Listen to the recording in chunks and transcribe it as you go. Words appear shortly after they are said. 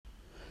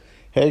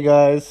Hey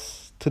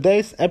guys,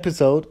 today's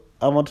episode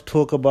I want to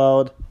talk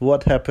about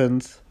what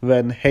happens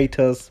when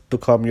haters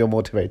become your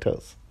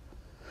motivators.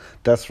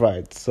 That's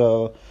right.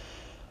 So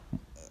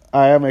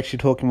I am actually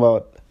talking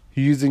about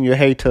using your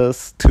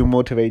haters to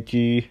motivate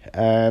you,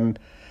 and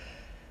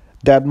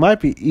that might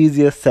be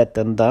easier said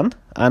than done.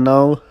 I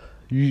know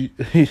you,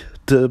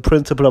 the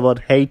principle about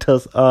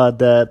haters are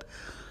that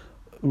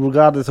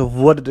regardless of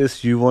what it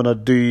is you want to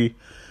do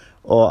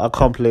or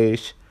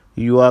accomplish,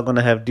 you are going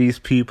to have these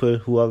people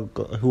who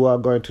are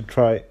going to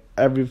try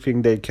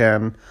everything they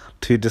can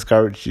to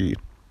discourage you.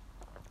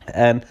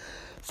 And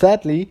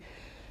sadly,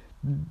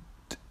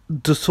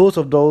 the source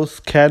of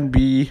those can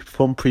be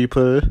from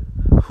people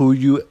who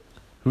you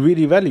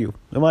really value.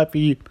 It might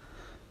be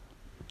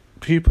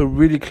people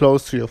really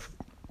close to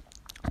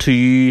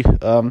you,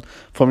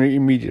 from your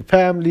immediate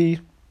family,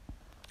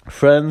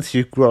 friends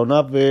you've grown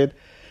up with,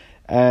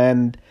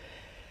 and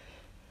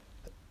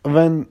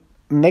when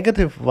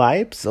negative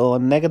vibes or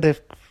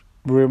negative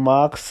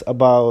remarks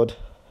about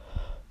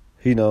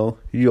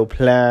your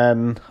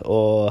plan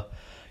or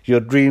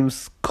your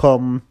dreams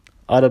come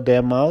out of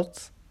their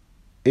mouths,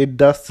 it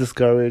does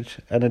discourage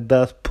and it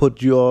does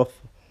put you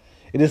off.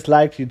 It is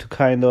likely to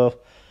kind of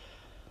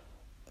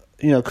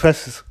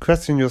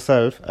question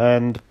yourself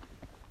and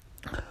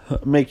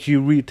make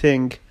you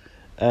rethink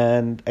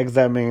and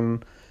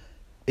examine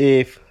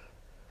if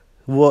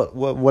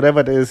whatever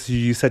it is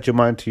you set your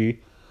mind to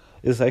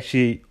is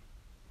actually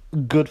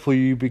good for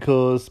you,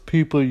 because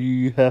people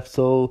you have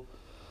so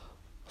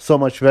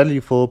much value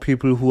for,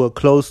 people who are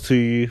close to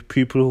you,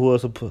 people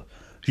who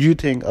you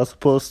think are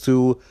supposed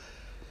to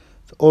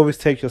always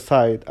take your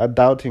side, are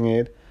doubting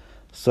it.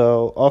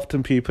 So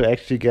often people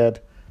actually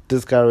get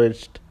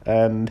discouraged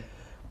and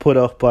put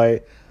off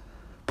by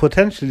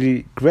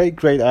potentially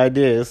great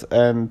ideas,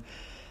 and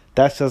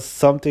that's just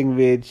something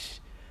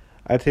which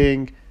I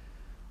think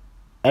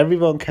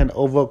everyone can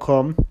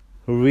overcome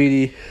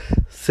really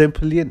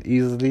simply and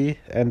easily,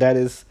 and that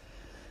is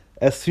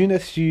as soon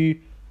as you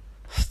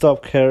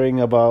stop caring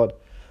about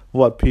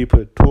what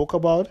people talk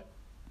about,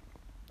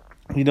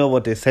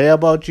 what they say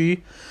about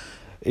you,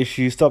 if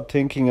you stop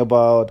thinking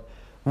about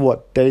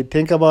what they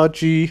think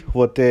about you,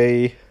 what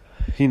they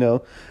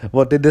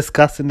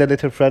discuss in their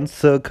little friend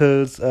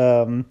circles,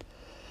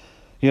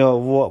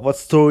 what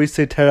stories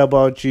they tell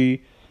about you,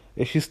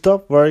 if you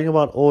stop worrying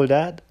about all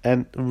that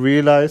and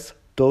realize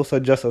those are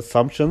just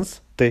assumptions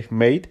they've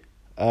made,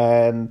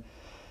 and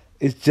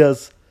it's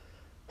just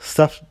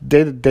stuff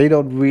they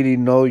don't really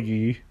know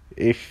you,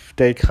 if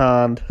they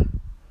can't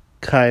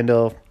kind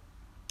of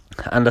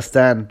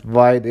understand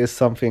why it is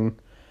something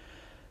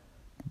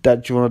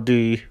that you want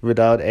to do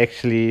without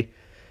actually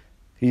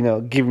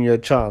giving you a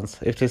chance.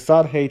 If they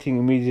start hating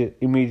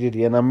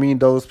immediately, and I mean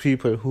those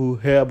people who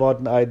hear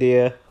about an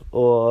idea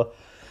or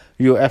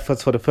your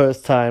efforts for the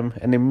first time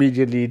and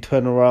immediately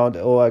turn around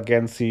or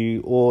against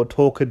you, or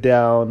talk it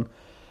down,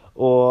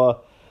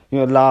 or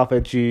laugh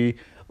at you,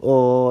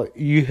 or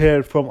you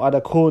hear from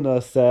other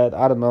corners that,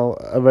 I don't know,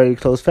 a very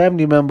close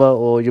family member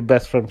or your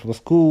best friend from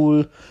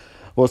school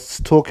was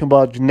talking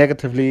about you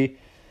negatively,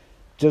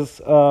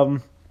 just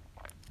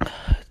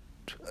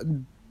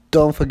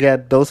don't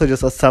forget those are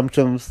just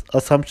assumptions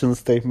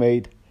they've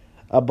made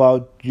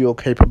about your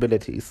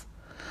capabilities.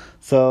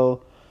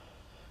 So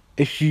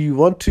if you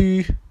want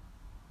to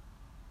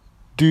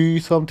do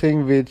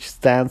something which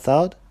stands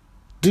out,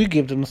 do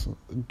give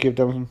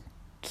them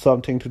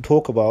something to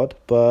talk about,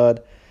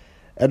 but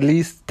at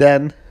least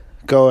then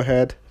go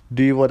ahead,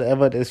 do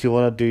whatever it is you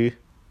want to do,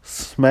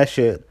 smash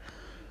it,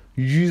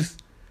 use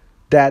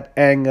that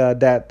anger,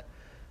 that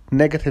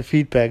negative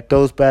feedback,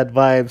 those bad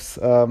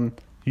vibes,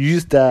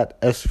 use that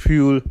as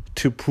fuel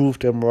to prove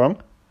them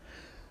wrong.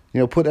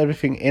 Put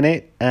everything in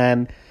it,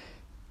 and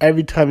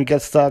every time you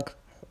get stuck,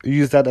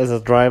 use that as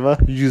a driver,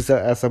 use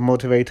that as a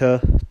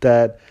motivator,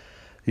 that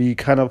you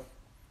kind of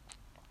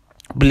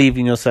believe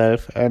in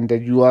yourself and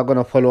that you are going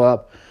to follow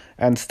up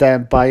and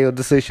stand by your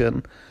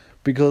decision.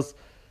 Because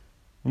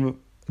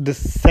the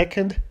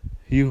second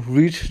you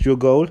reached your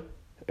goal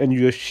and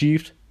you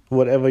achieved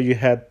whatever you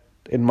had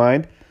in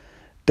mind,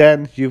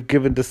 then you've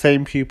given the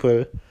same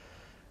people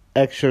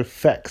actual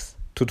facts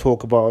to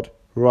talk about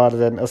rather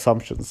than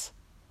assumptions.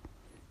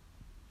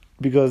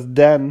 Because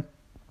then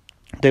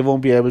they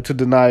won't be able to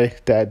deny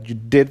that you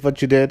did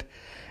what you did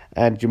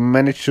and you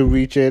managed to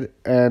reach it,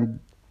 and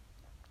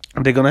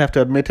they're going to have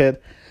to admit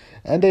it,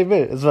 and they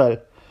will as well.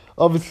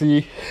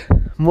 Obviously,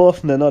 more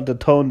often than not, the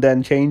tone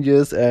then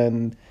changes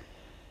and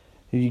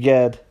you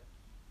get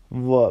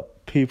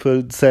what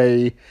people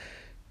say,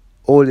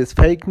 all this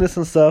fakeness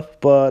and stuff,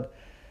 but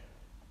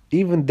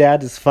even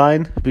that is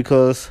fine,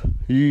 because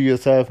you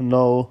yourself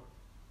know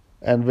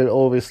and will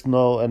always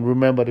know and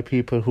remember the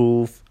people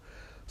who've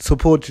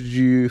supported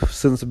you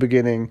since the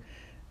beginning,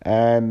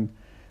 and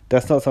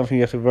that's not something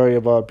you have to worry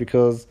about,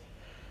 because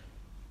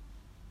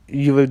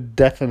you will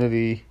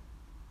definitely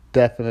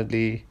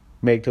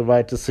make the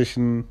right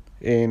decision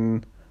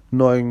in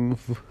knowing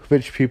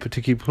which people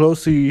to keep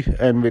close to you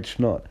and which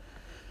not.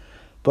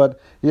 But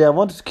yeah, I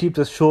wanted to keep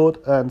this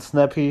short and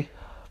snappy,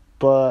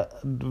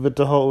 but with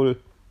the whole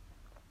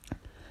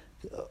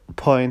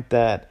point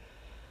that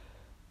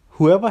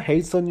whoever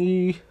hates on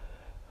you,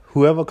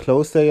 whoever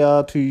close they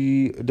are to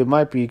you, they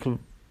might be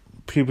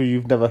people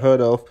you've never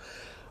heard of,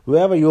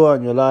 wherever you are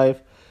in your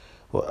life,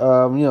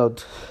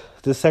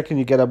 the second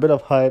you get a bit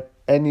of hype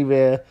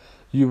anywhere,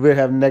 you will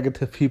have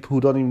negative people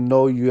who don't even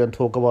know you and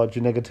talk about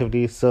you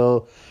negatively.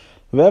 So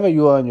wherever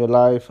you are in your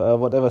life,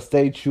 whatever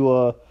stage you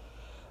are,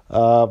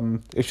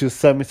 if you're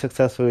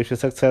semi-successful, if you're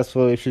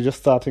successful, if you're just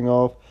starting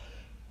off,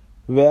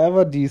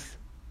 wherever these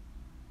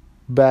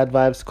bad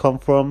vibes come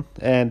from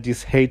and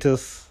these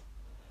haters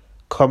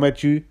come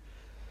at you,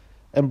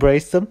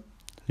 embrace them,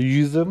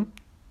 use them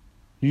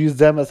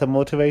as a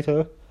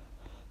motivator.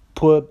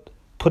 Put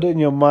it in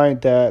your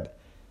mind that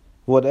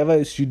whatever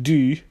it is you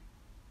do,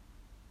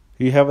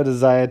 you have a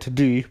desire to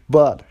do,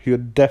 but you're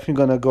definitely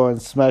gonna go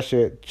and smash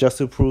it just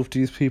to prove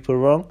these people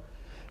wrong,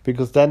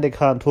 because then they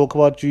can't talk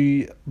about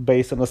you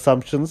based on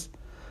assumptions.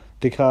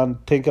 They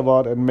can't think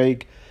about and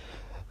make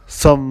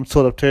some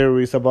sort of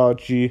theories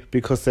about you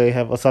because they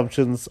have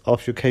assumptions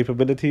of your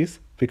capabilities.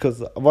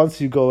 Because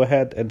once you go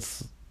ahead and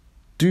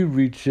do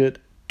reach it,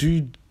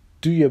 do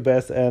your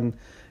best and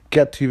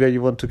get to where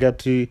you want to get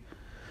to,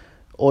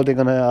 all they're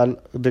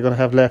gonna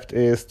have left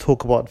is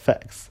talk about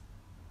facts,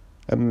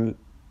 and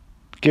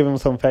give them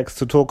some facts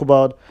to talk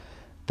about.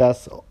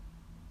 That's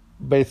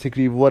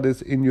basically what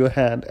is in your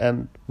hand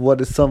and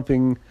what is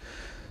something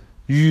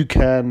you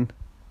can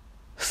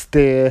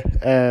steer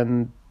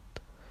and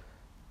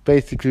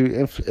basically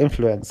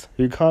influence.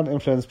 You can't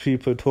influence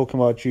people talking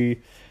about you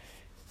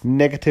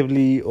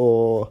negatively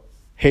or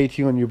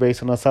hating on you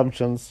based on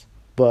assumptions,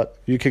 but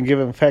you can give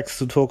them facts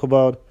to talk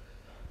about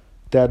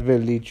that will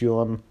lead you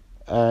on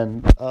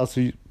and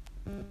also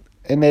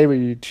enable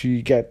you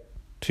to get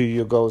to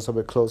your goals a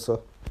bit closer.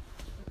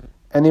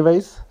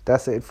 Anyways,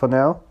 that's it for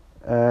now,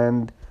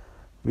 and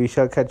we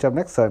shall catch up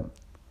next time.